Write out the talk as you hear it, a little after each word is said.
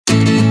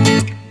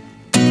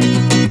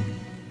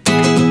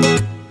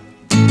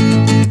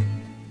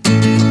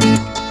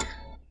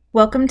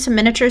Welcome to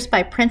Miniatures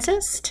by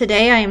Princess.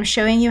 Today I am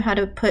showing you how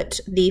to put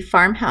the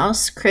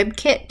farmhouse crib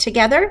kit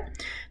together.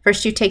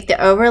 First you take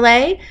the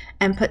overlay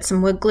and put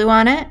some wood glue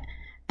on it,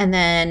 and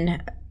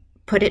then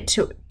put it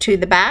to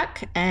the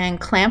back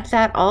and clamp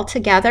that all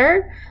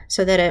together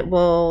so that it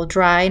will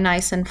dry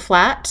nice and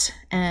flat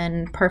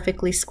and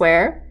perfectly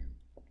square.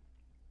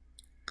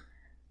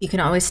 You can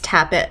always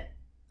tap it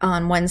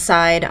on one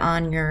side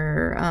on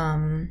your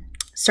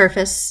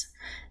surface.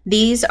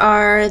 These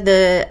are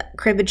the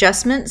crib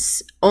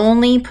adjustments.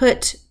 Only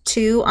put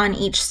 2 on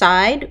each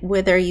side,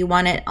 whether you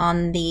want it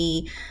on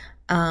the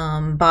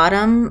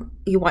bottom,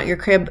 you want your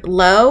crib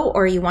low,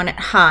 or you want it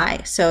high.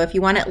 So if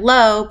you want it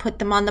low, put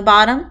them on the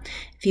bottom.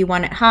 If you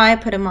want it high,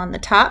 put them on the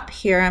top.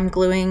 Here I'm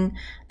gluing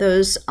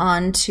those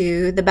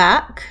onto the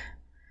back.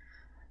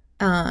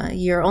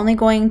 You're only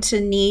going to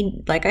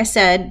need, like I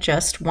said,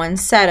 just one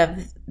set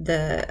of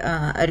the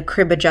a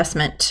crib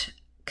adjustment,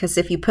 because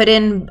if you put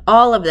in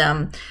all of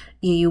them,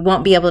 you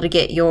won't be able to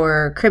get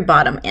your crib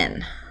bottom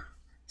in.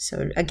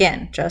 So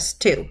again,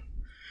 just 2.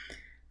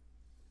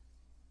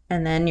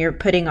 And then you're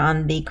putting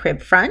on the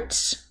crib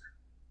front.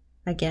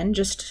 Again,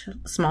 just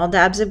small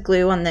dabs of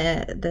glue on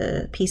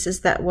the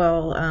pieces that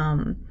will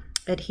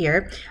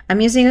adhere.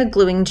 I'm using a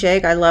gluing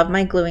jig. I love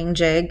my gluing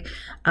jig.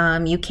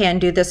 You can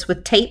do this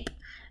with tape,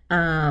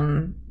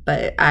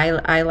 but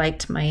I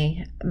liked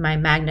my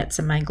magnets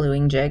and my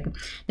gluing jig.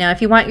 Now,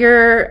 if you want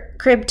your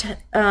crib to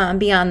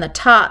be on the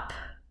top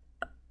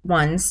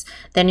ones,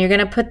 then you're going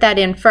to put that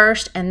in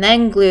first and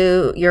then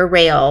glue your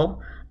rail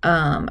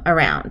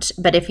around.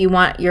 But if you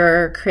want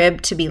your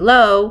crib to be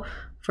low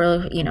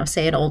for,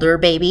 say an older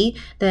baby,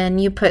 then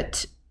you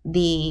put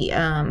the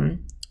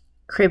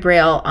crib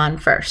rail on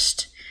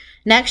first.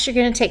 Next, you're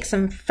going to take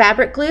some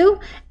fabric glue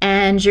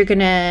and you're going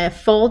to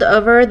fold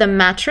over the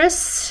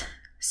mattress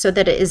so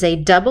that it is a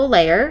double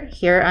layer.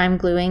 Here I'm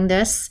gluing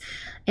this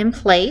in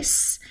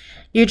place.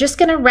 You're just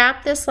going to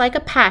wrap this like a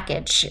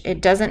package. It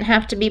doesn't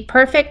have to be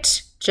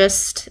perfect.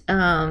 Just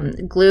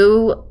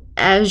glue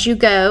as you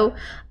go.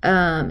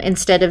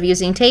 Instead of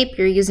using tape,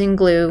 you're using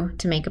glue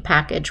to make a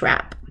package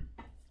wrap.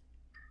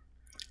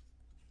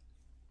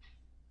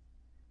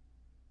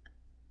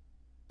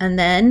 And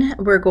then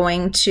we're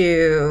going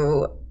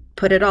to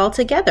put it all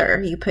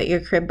together. You put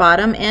your crib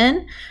bottom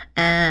in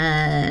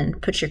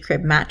and put your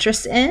crib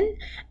mattress in,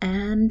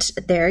 and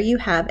there you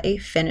have a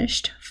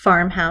finished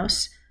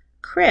farmhouse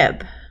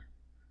crib.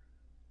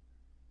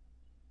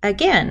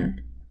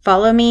 Again,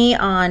 follow me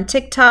on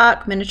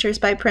TikTok, Miniatures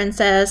by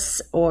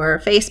Princess, or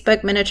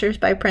Facebook, Miniatures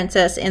by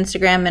Princess,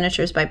 Instagram,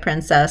 Miniatures by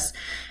Princess,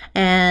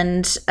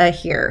 and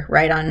here,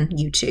 right on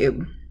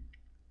YouTube.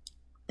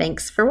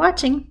 Thanks for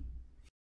watching.